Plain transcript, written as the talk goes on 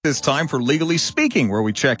It's time for Legally Speaking, where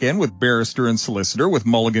we check in with barrister and solicitor with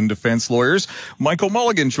Mulligan Defense Lawyers. Michael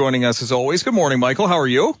Mulligan joining us as always. Good morning, Michael. How are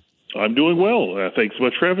you? I'm doing well. Thanks so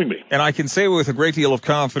much for having me. And I can say with a great deal of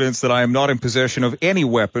confidence that I am not in possession of any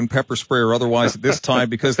weapon, pepper spray or otherwise, at this time,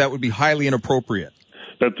 because that would be highly inappropriate.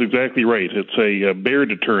 That's exactly right. It's a bear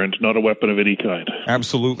deterrent, not a weapon of any kind.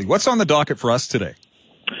 Absolutely. What's on the docket for us today?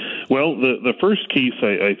 Well, the first case,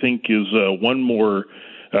 I think, is one more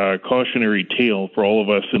cautionary tale for all of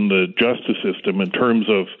us in the justice system in terms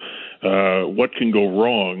of what can go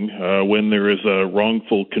wrong when there is a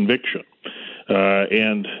wrongful conviction.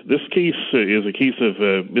 And this case is a case of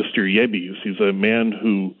Mr. Yebbies. He's a man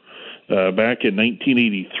who, back in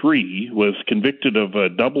 1983, was convicted of a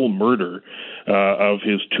double murder of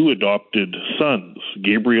his two adopted sons,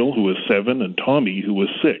 Gabriel, who was 7, and Tommy, who was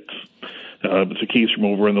 6. It's a case from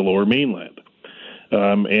over in the Lower Mainland.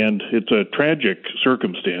 And it's a tragic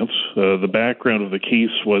circumstance. The background of the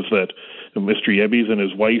case was that Mr. Yebbies and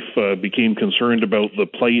his wife became concerned about the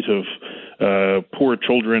plight of poor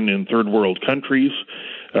children in third world countries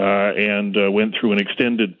and went through an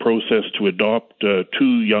extended process to adopt 2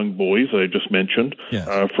 young boys I just mentioned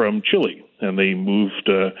from Chile. And they moved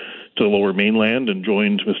to the Lower Mainland and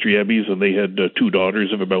joined Mr. Yebbies, and they had 2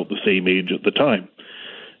 daughters of about the same age at the time.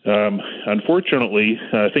 Unfortunately,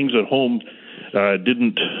 things at home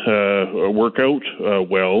didn't work out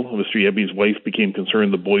well. Mr. Yebbies' wife became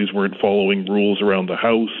concerned the boys weren't following rules around the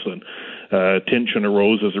house, and tension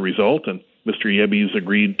arose as a result, and Mr. Yebbies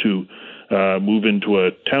agreed to move into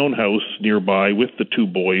a townhouse nearby with the 2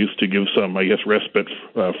 boys to give some, respite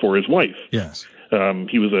for his wife. Yes.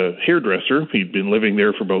 He was a hairdresser. He'd been living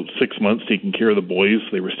there for about 6 months, taking care of the boys.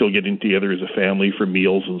 They were still getting together as a family for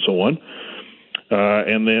meals and so on.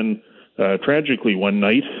 And then tragically, one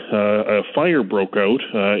night, a fire broke out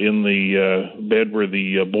in the bed where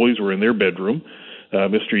the boys were in their bedroom.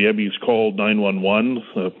 Mr. Yebbies called 911.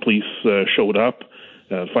 Police showed up,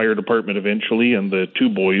 fire department eventually, and the 2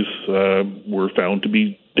 boys were found to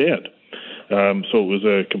be dead. So it was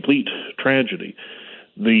a complete tragedy.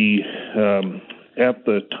 At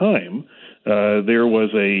the time, there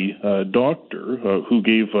was a doctor who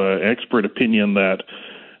gave expert opinion that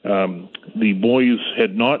the boys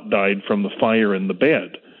had not died from the fire in the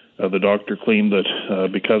bed. The doctor claimed that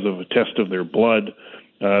because of a test of their blood,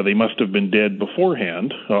 they must have been dead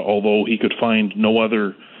beforehand, although he could find no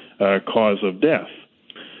other cause of death.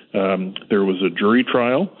 There was a jury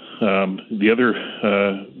trial. The other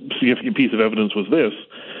significant piece of evidence was this,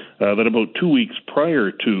 that about 2 weeks prior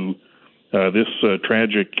to this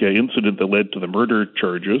tragic incident that led to the murder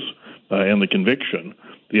charges and the conviction,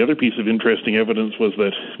 the other piece of interesting evidence was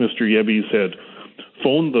that Mr. Yebbies had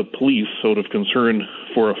phoned the police out of concern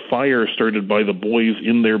for a fire started by the boys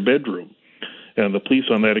in their bedroom. And the police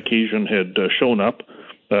on that occasion had shown up,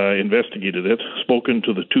 investigated it, spoken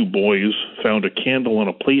to the 2 boys, found a candle on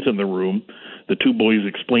a plate in the room. The 2 boys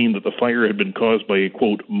explained that the fire had been caused by a,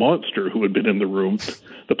 quote, monster who had been in the room.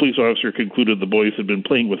 The police officer concluded the boys had been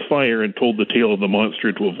playing with fire and told the tale of the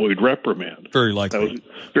monster to avoid reprimand. Very likely. That was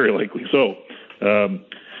very likely so.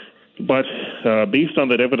 But based on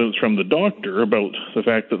that evidence from the doctor about the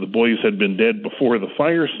fact that the boys had been dead before the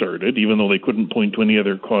fire started, even though they couldn't point to any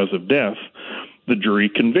other cause of death, the jury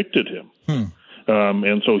convicted him.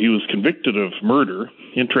 And so he was convicted of murder.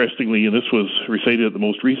 Interestingly, and this was recited at the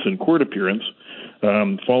most recent court appearance,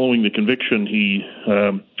 following the conviction, he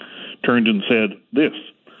turned and said this.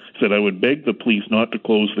 He said, "I would beg the police not to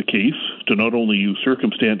close the case, to not only use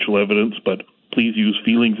circumstantial evidence, but please use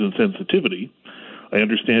feelings and sensitivity. I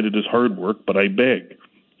understand it is hard work, but I beg."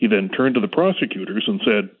 He then turned to the prosecutors and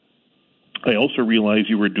said, "I also realize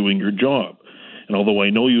you were doing your job. And although I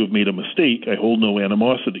know you have made a mistake, I hold no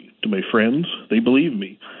animosity. To my friends, they believe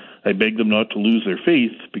me. I beg them not to lose their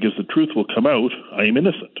faith, because the truth will come out. I am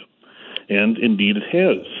innocent." And indeed it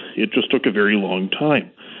has. It just took a very long time.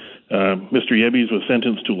 Mr. Yebbies was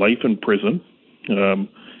sentenced to life in prison.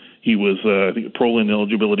 He was, I think, parole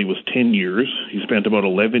ineligibility was 10 years. He spent about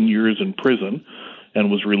 11 years in prison and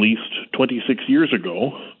was released 26 years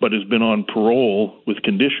ago, but has been on parole with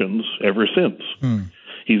conditions ever since.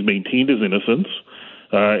 He's maintained his innocence,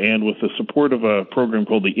 and with the support of a program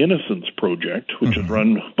called the Innocence Project, which is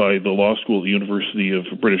run by the law school at the University of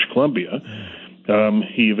British Columbia,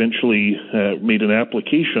 he eventually made an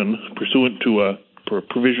application pursuant to a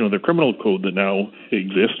provision of the criminal code that now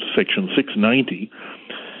exists, Section 690,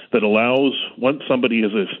 that allows, once somebody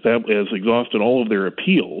has exhausted all of their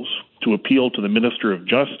appeals, to appeal to the Minister of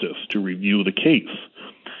Justice to review the case.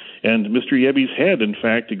 And Mr. Yebbies had, in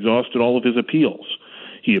fact, exhausted all of his appeals.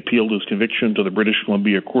 He appealed his conviction to the British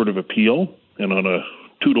Columbia Court of Appeal, and on a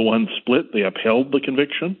 2-1 split. They upheld the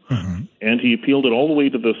conviction, and he appealed it all the way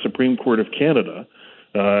to the Supreme Court of Canada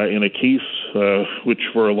in a case which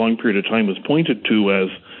for a long period of time was pointed to as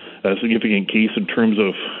a significant case in terms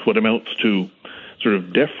of what amounts to sort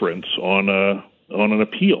of deference on an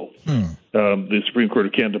appeal. The Supreme Court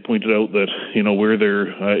of Canada pointed out that, where there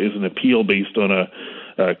is an appeal based on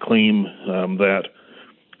a claim that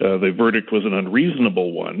the verdict was an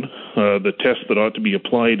unreasonable one, the test that ought to be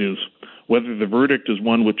applied is whether the verdict is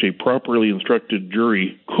one which a properly instructed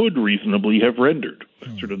jury could reasonably have rendered,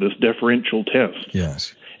 sort of this deferential test.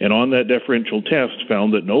 Yes. And on that deferential test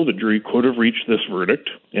found that no, the jury could have reached this verdict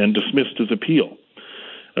and dismissed his appeal.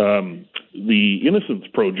 The Innocence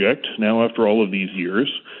Project, now after all of these years,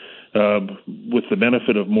 with the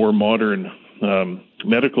benefit of more modern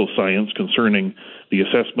medical science concerning the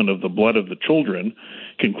assessment of the blood of the children,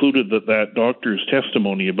 concluded that doctor's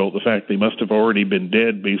testimony about the fact they must have already been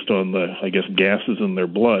dead based on the, gases in their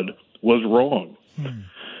blood was wrong.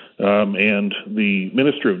 And the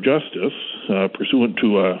Minister of Justice, pursuant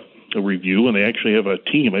to a review, and they actually have a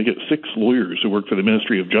team, I get 6 lawyers who work for the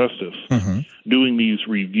Ministry of Justice, doing these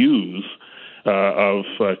reviews of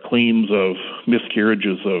claims of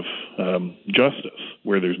miscarriages of justice,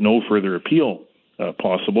 where there's no further appeal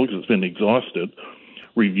possible because it's been exhausted,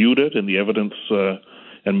 reviewed it and the evidence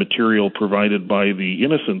and material provided by the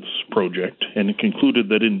Innocence Project, and it concluded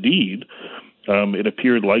that indeed it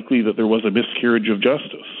appeared likely that there was a miscarriage of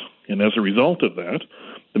justice. And as a result of that,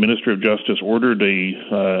 the Minister of Justice ordered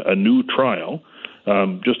a new trial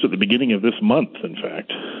just at the beginning of this month, in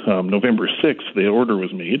fact. November 6th, the order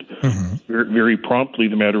was made. Very promptly,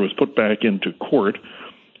 the matter was put back into court,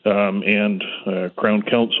 and Crown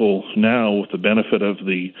Counsel now, with the benefit of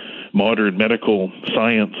the modern medical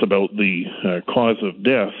science about the cause of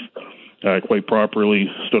death, quite properly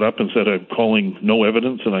stood up and said, I'm calling no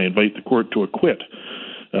evidence, and I invite the court to acquit.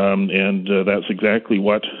 And that's exactly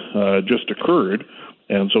what just occurred.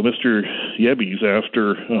 And so Mr. Yebbies,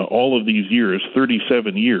 after all of these years,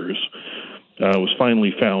 37 years, was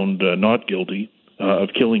finally found not guilty of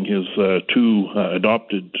killing his 2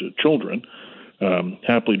 adopted children.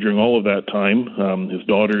 Happily, during all of that time, his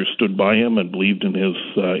daughters stood by him and believed in his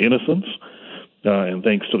innocence. And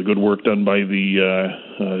thanks to the good work done by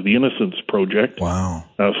the Innocence Project,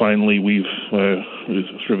 finally we've,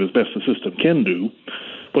 sort of as best the system can do,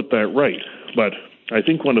 put that right. But I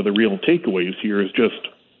think one of the real takeaways here is just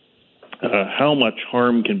how much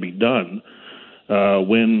harm can be done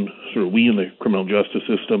when sort of we in the criminal justice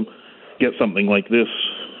system get something like this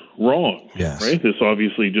wrong. Yes. Right? This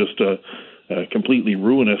obviously just completely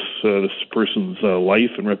ruinous. This person's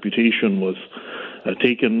life and reputation was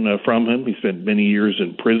taken from him. He spent many years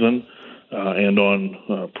in prison and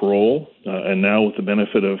on parole, and now with the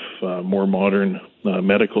benefit of more modern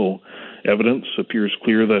medical evidence, appears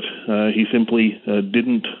clear that he simply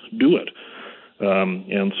didn't do it.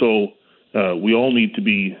 And so we all need to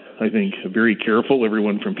be, I think, very careful,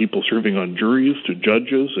 everyone from people serving on juries to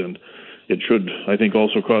judges, and it should, I think,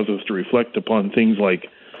 also cause us to reflect upon things like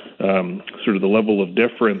sort of the level of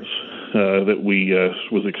deference that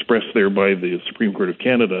was expressed there by the Supreme Court of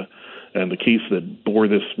Canada, and the case that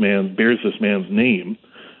bears this man's name,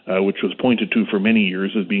 which was pointed to for many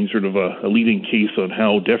years as being sort of a leading case on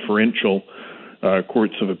how deferential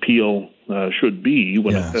courts of appeal should be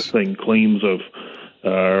when assessing claims of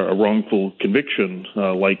a wrongful conviction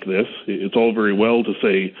like this. It's all very well to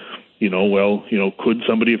say, could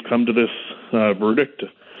somebody have come to this verdict?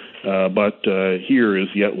 But here is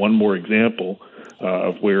yet one more example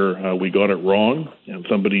of where we got it wrong, and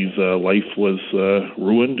somebody's life was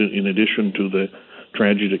ruined in addition to the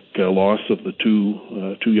tragic loss of the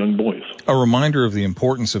two young boys. A reminder of the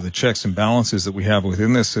importance of the checks and balances that we have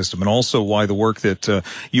within this system, and also why the work that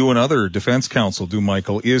you and other defense counsel do,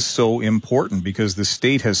 Michael, is so important, because the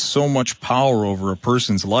state has so much power over a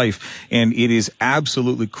person's life, and it is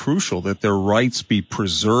absolutely crucial that their rights be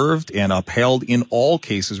preserved and upheld in all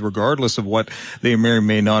cases, regardless of what they may or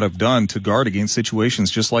may not have done to guard against situations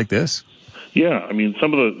just like this. Yeah, I mean,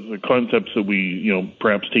 some of the concepts that we,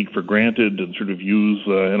 perhaps take for granted and sort of use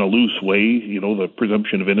in a loose way, the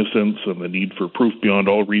presumption of innocence and the need for proof beyond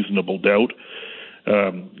all reasonable doubt,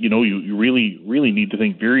 you really need to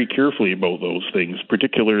think very carefully about those things,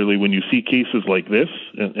 particularly when you see cases like this.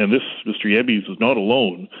 And this, Mr. Yebbies, is not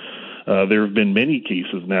alone. There have been many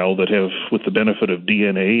cases now that have, with the benefit of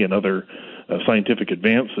DNA and other scientific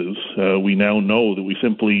advances, we now know that we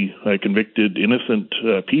simply convicted innocent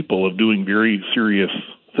people of doing very serious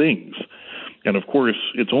things. And of course,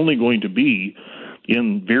 it's only going to be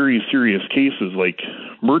in very serious cases like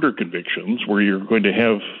murder convictions, where you're going to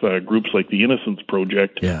have groups like the Innocence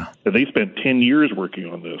Project, they spent 10 years working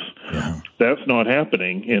on this. That's not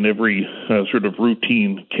happening in every sort of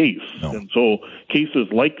routine case. No. And so cases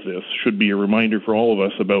like this should be a reminder for all of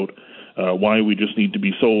us about why we just need to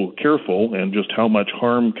be so careful and just how much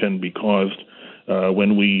harm can be caused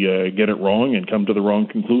when we get it wrong and come to the wrong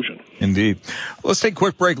conclusion. Indeed. Let's take a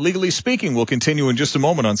quick break. Legally Speaking, we'll continue in just a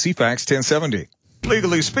moment on CFAX 1070.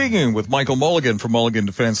 Legally Speaking with Michael Mulligan from Mulligan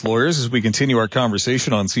Defense Lawyers as we continue our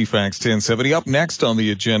conversation on CFAX 1070. Up next on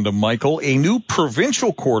the agenda, Michael, a new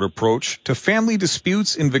provincial court approach to family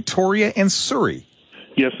disputes in Victoria and Surrey.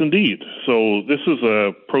 Yes, indeed. So this is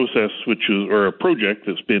a process or a project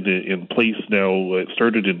that's been in place now. It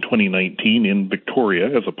started in 2019 in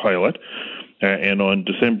Victoria as a pilot. And on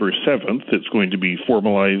December 7th, it's going to be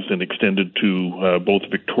formalized and extended to both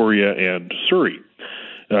Victoria and Surrey.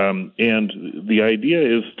 And the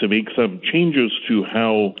idea is to make some changes to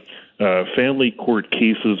how family court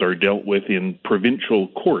cases are dealt with in provincial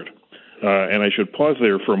court. And I should pause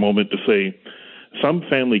there for a moment to say some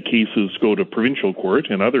family cases go to provincial court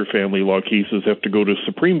and other family law cases have to go to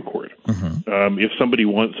Supreme Court. If somebody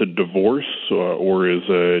wants a divorce or is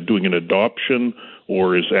doing an adoption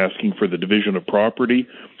or is asking for the division of property,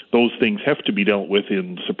 those things have to be dealt with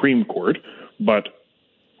in Supreme Court. But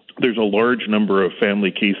there's a large number of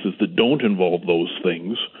family cases that don't involve those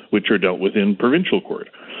things, which are dealt with in provincial court.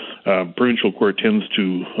 Provincial court tends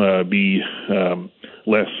to be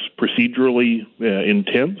less procedurally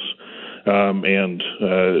intense, and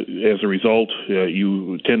as a result,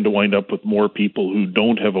 you tend to wind up with more people who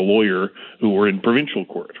don't have a lawyer who are in provincial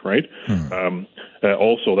court, right?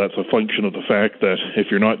 Also, that's a function of the fact that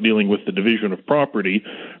if you're not dealing with the division of property,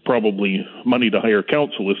 probably money to hire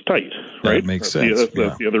counsel is tight, right? That makes sense.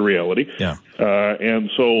 That's the other reality.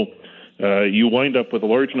 And so you wind up with a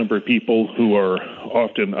large number of people who are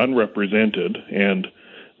often unrepresented, and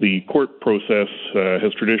the court process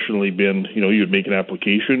has traditionally been, you'd make an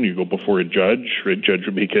application, you go before a judge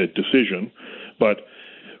would make a decision. But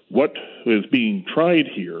what is being tried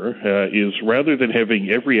here is rather than having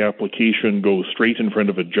every application go straight in front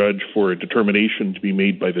of a judge for a determination to be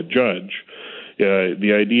made by the judge,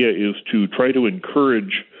 the idea is to try to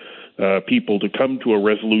encourage people to come to a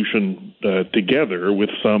resolution together with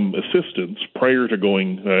some assistance prior to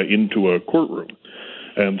going into a courtroom.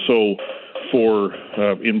 And so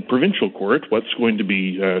in provincial court, what's going to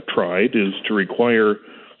be tried is to require,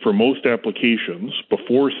 for most applications,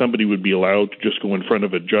 before somebody would be allowed to just go in front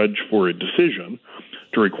of a judge for a decision,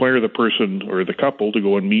 to require the person or the couple to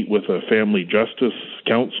go and meet with a family justice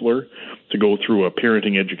counselor, to go through a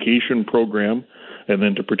parenting education program, and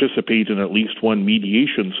then to participate in at least one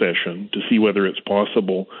mediation session to see whether it's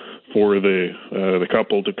possible for the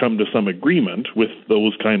couple to come to some agreement with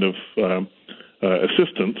those kind of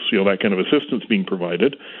assistance, that kind of assistance being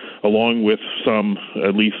provided, along with some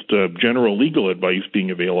at least general legal advice being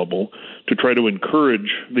available to try to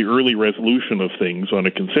encourage the early resolution of things on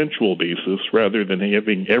a consensual basis rather than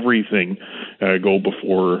having everything go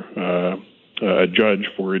before a judge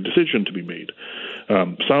for a decision to be made.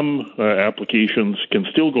 Some applications can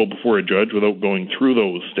still go before a judge without going through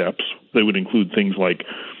those steps. They would include things like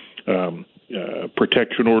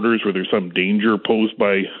protection orders where there's some danger posed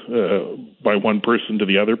by one person to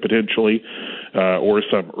the other potentially, or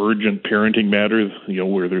some urgent parenting matters,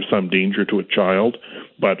 where there's some danger to a child.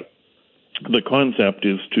 But the concept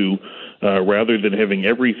is to, rather than having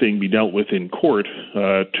everything be dealt with in court,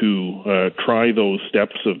 to try those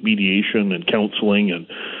steps of mediation and counseling and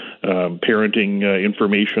parenting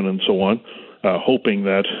information and so on, hoping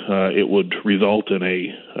that it would result in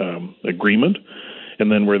a agreement.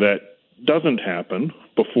 And then where that doesn't happen,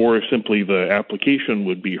 before simply the application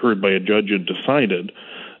would be heard by a judge and decided,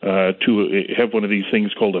 to have one of these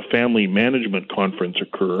things called a family management conference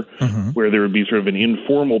occur, where there would be sort of an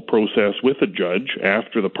informal process with a judge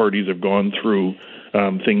after the parties have gone through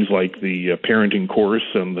things like the parenting course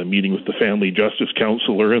and the meeting with the family justice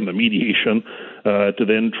counselor and the mediation, to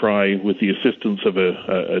then try, with the assistance of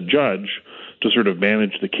a judge, to sort of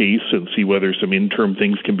manage the case and see whether some interim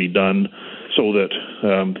things can be done so that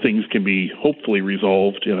things can be hopefully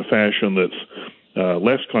resolved in a fashion that's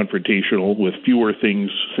less confrontational, with fewer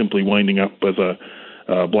things simply winding up as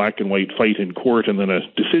a black and white fight in court and then a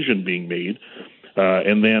decision being made.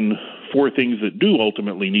 And then for things that do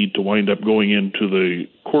ultimately need to wind up going into the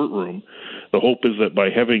courtroom, the hope is that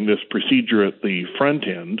by having this procedure at the front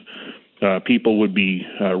end, people would be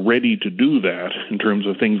ready to do that in terms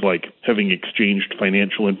of things like having exchanged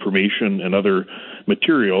financial information and other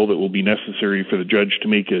material that will be necessary for the judge to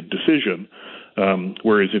make a decision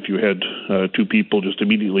Whereas if you had two people just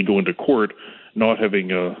immediately go into court, not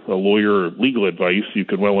having a lawyer or legal advice, you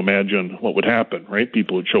could well imagine what would happen, right?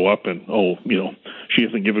 People would show up and, she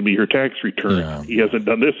hasn't given me her tax return. Yeah. He hasn't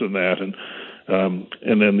done this and that.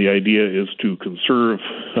 And then the idea is to conserve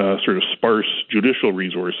sort of sparse judicial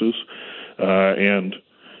resources. And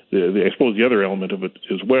I suppose the other element of it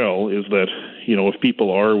as well is that, if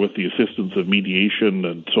people are, with the assistance of mediation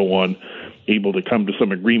and so on, able to come to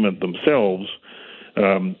some agreement themselves,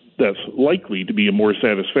 that's likely to be a more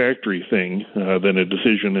satisfactory thing than a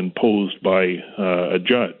decision imposed by a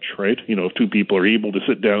judge, right? If two people are able to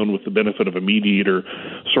sit down with the benefit of a mediator,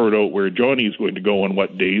 sort out where Johnny's going to go on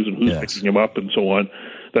what days and who's picking him up and so on,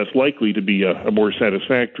 that's likely to be a more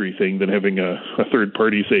satisfactory thing than having a third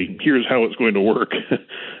party say, here's how it's going to work.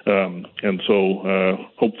 And so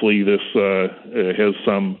hopefully this has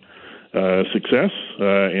some success.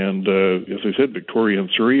 And as I said, Victoria and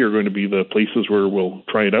Surrey are going to be the places where we'll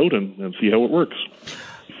try it out and see how it works.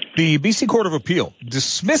 The BC Court of Appeal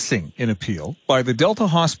dismissing an appeal by the Delta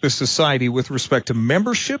Hospice Society with respect to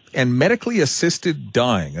membership and medically assisted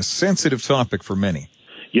dying, a sensitive topic for many.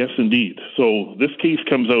 Yes, indeed. So this case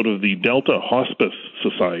comes out of the Delta Hospice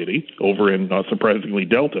Society over in, not surprisingly,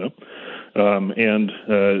 Delta. And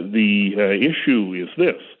the issue is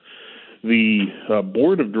this. The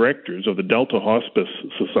board of directors of the Delta Hospice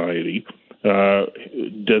Society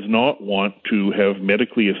does not want to have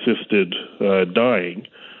medically assisted dying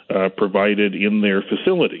provided in their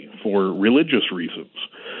facility for religious reasons.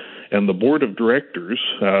 And the board of directors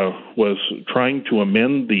was trying to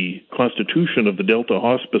amend the constitution of the Delta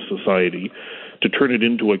Hospice Society to turn it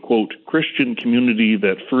into a, quote, Christian community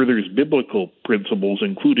that furthers biblical principles,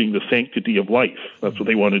 including the sanctity of life. That's what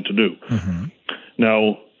they wanted to do. Mm-hmm.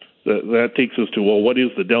 Now, that takes us to, well, what is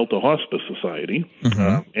the Delta Hospice Society?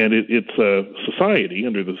 Mm-hmm. And it's a society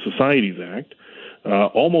under the Societies Act.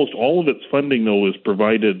 Almost all of its funding, though, is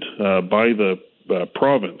provided by the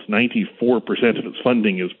province. 94% of its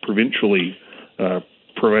funding is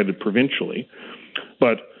provided provincially.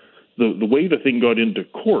 But the way the thing got into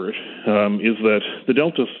court is that the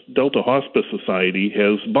Delta Hospice Society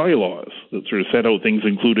has bylaws that sort of set out things,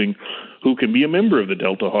 including who can be a member of the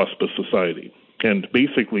Delta Hospice Society. And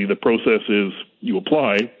basically the process is you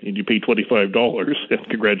apply and you pay $25 and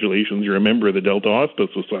congratulations, you're a member of the Delta Hospice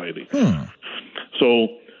Society. So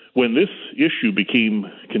when this issue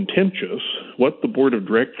became contentious, what the board of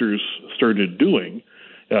directors started doing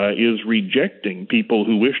is rejecting people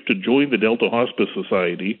who wished to join the Delta Hospice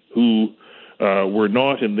Society who were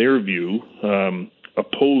not, in their view,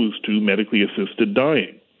 opposed to medically assisted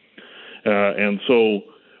dying. And so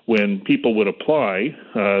when people would apply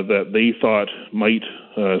that they thought might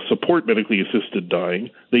support medically assisted dying,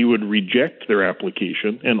 they would reject their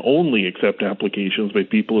application and only accept applications by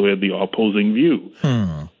people who had the opposing view,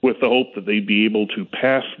 with the hope that they'd be able to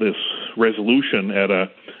pass this resolution at a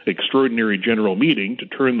extraordinary general meeting to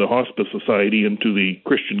turn the Hospice Society into the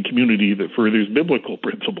Christian community that furthers biblical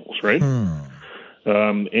principles, right?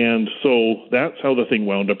 And so that's how the thing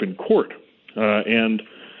wound up in court. And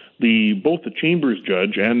both the Chambers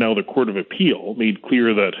judge and now the Court of Appeal made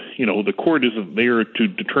clear that, the court isn't there to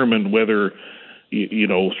determine whether,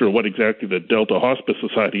 sort of what exactly the Delta Hospice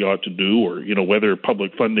Society ought to do, or, whether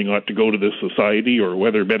public funding ought to go to this society, or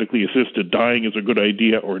whether medically assisted dying is a good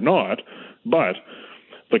idea or not. But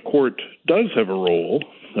the court does have a role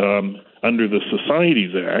under the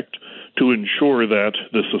Societies Act to ensure that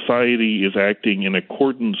the society is acting in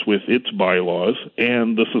accordance with its bylaws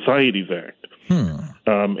and the Societies Act.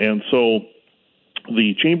 And so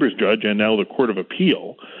the Chambers judge and now the Court of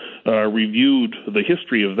Appeal reviewed the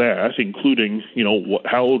history of that, including,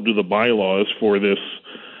 how do the bylaws for this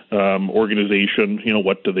organization,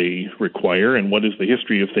 what do they require, and what is the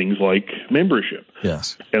history of things like membership?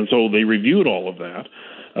 Yes. And so they reviewed all of that.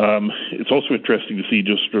 It's also interesting to see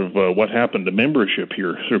just sort of what happened to membership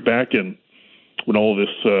here. So back in when all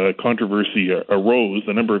this controversy arose,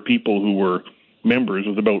 the number of people who were members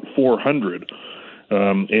was about 400.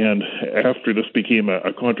 And after this became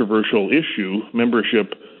a controversial issue,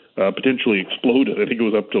 membership potentially exploded. I think it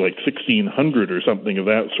was up to like 1,600 or something of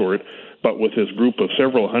that sort, but with this group of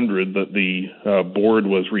several hundred that the board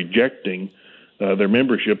was rejecting their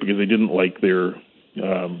membership because they didn't like their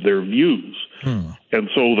views. And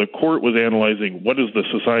so the court was analyzing what does the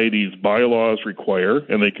society's bylaws require,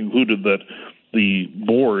 and they concluded that the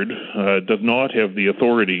board does not have the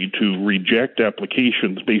authority to reject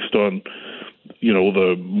applications based on,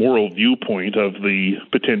 the moral viewpoint of the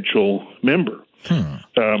potential member.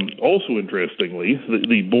 Also interestingly,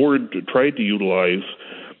 the board tried to utilize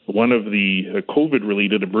one of the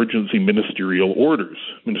COVID-related emergency ministerial orders,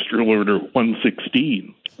 Ministerial Order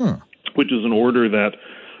 116, which is an order that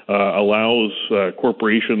allows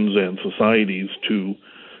corporations and societies to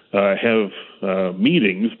have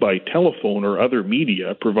meetings by telephone or other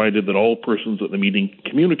media, provided that all persons at the meeting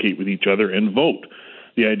communicate with each other and vote.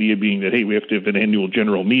 The idea being that, hey, we have to have an annual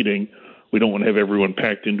general meeting. We don't want to have everyone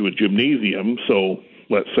packed into a gymnasium, so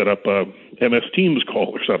let's set up a MS Teams call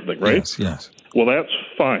or something, right? Yes. Well, that's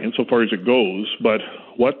fine so far as it goes, but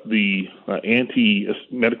what the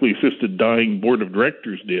Anti-Medically Assisted Dying Board of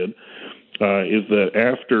Directors did is that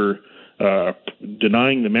after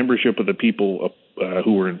denying the membership of the people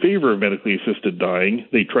who were in favor of medically assisted dying,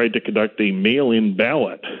 they tried to conduct a mail-in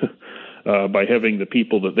ballot by having the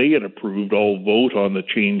people that they had approved all vote on the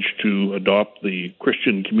change to adopt the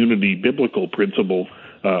Christian community biblical principle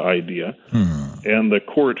idea. And the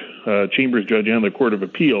court, Chambers judge and the Court of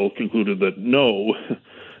Appeal concluded that no,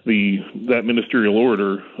 that ministerial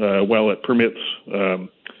order, while it permits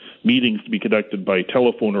meetings to be conducted by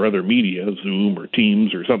telephone or other media, Zoom or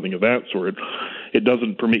Teams or something of that sort, it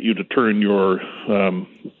doesn't permit you to turn your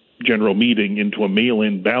general meeting into a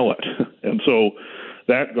mail-in ballot. And so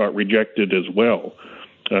that got rejected as well.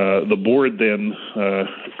 The board then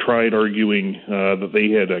tried arguing that they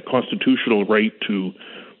had a constitutional right to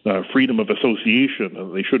freedom of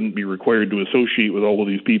association. They shouldn't be required to associate with all of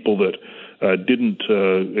these people that didn't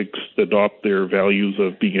adopt their values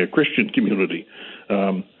of being a Christian community.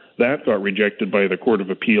 That got rejected by the Court of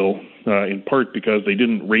Appeal, in part because they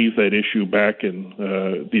didn't raise that issue back in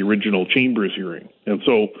the original Chambers hearing. And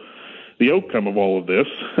so the outcome of all of this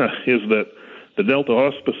is that the Delta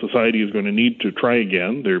Hospice Society is going to need to try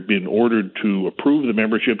again. They've been ordered to approve the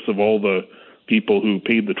memberships of all the people who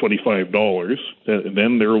paid the $25. And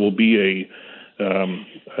then there will be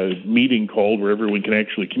a meeting called where everyone can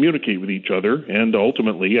actually communicate with each other. And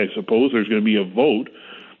ultimately, I suppose there's going to be a vote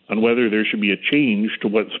on whether there should be a change to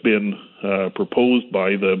what's been proposed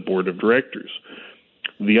by the Board of Directors.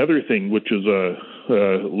 The other thing, which is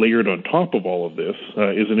layered on top of all of this,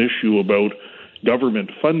 is an issue about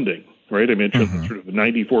government funding. Right, I mentioned sort of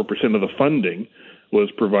 94% of the funding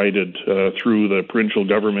was provided through the provincial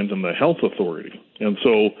government and the health authority. And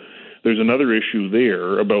so there's another issue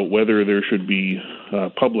there about whether there should be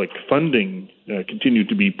public funding continue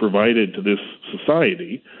to be provided to this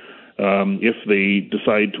society if they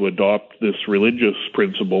decide to adopt this religious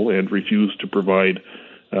principle and refuse to provide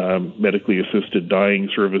medically assisted dying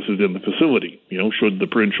services in the facility. You know, should the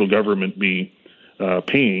provincial government be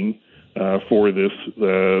paying for this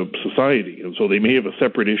society? And so they may have a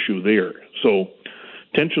separate issue there. So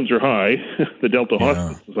tensions are high. The Delta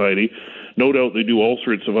Hospice Society, no doubt they do all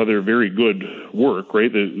sorts of other very good work,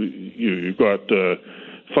 right? You've got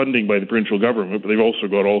funding by the provincial government, but they've also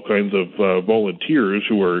got all kinds of volunteers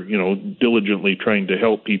who are, diligently trying to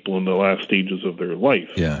help people in the last stages of their life.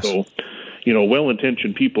 Yes. So,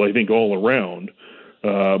 well-intentioned people, I think, all around,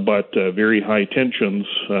 but very high tensions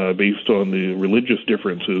based on the religious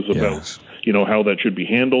differences about, how that should be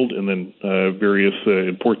handled, and then various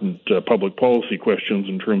important public policy questions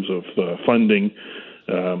in terms of funding.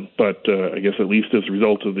 But I guess at least as a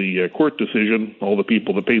result of the court decision, all the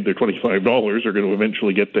people that paid their $25 are going to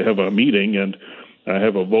eventually get to have a meeting and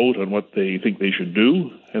have a vote on what they think they should do,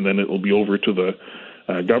 and then it will be over to the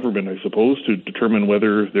government, I suppose, to determine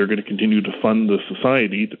whether they're going to continue to fund the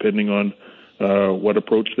society depending on what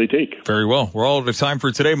approach they take. Very well. We're all out of time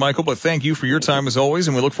for today, Michael, but thank you for your time as always,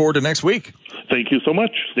 and we look forward to next week. Thank you so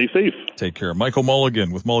much. Stay safe. Take care. Michael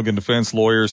Mulligan with Mulligan Defense Lawyers.